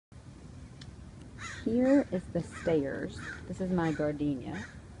here is the stairs. This is my gardenia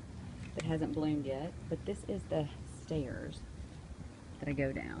that hasn't bloomed yet, but this is the stairs that I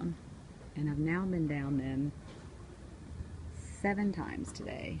go down. And I've now been down them 7 times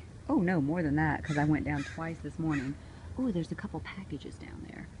today. Oh no, more than that, because I went down twice this morning. Oh, there's a couple packages down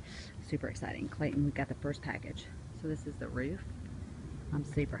there. Super exciting. Clayton, we got the first package. So this is the roof. I'm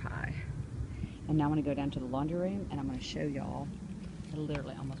super high. And now I'm going to go down to the laundry room and I'm going to show y'all. I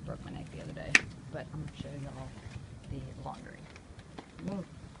literally almost broke my neck the other day, but I'm going to show y'all the laundry. Whoa.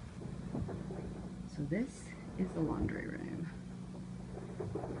 So this is the laundry room.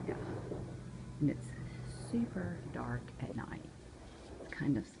 Yeah. And it's super dark at night. It's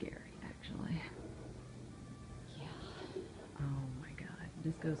kind of scary, actually. Yeah. Oh my God.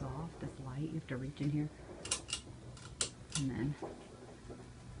 This goes off, this light. You have to reach in here. And then,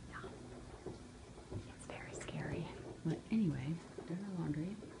 yeah. It's very scary. But anyway, doing the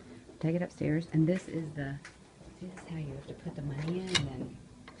laundry. Take it upstairs. And this is the, see, this is how you have to put the money in and then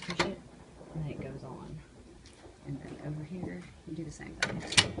push it. And then it goes on. And then over here, you do the same thing.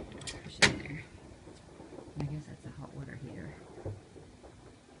 Push it in there. I guess that's a hot water heater.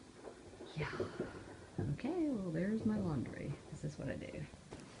 Yeah. Okay, well there's my laundry. This is what I do.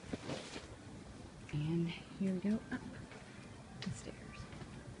 And here we go up the stairs.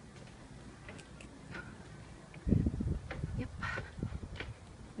 Yep.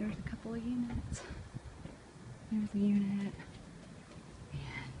 There's a couple of units. There's a unit.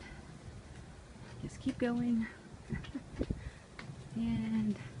 And just keep going.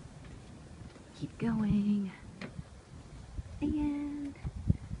 And keep going. And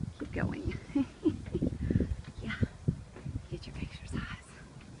keep going. Yeah. Get your exercise.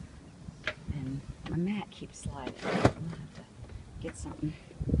 And my mat keeps sliding. I'm gonna have to get something.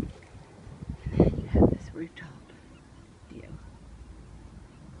 And then you have this rooftop view.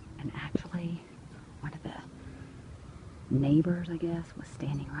 And actually, one of the neighbors, I guess, was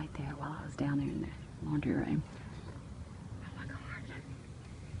standing right there while I was down there in the laundry room. Oh my God.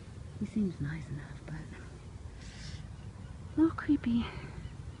 He seems nice enough, but a little creepy.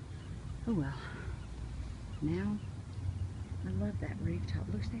 Oh well. Now, I love that rooftop.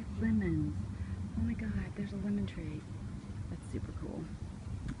 Look, they have lemons. Oh my God, there's a lemon tree. That's super cool.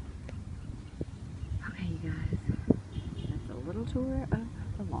 Okay, you guys. That's a little tour of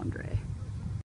the laundry.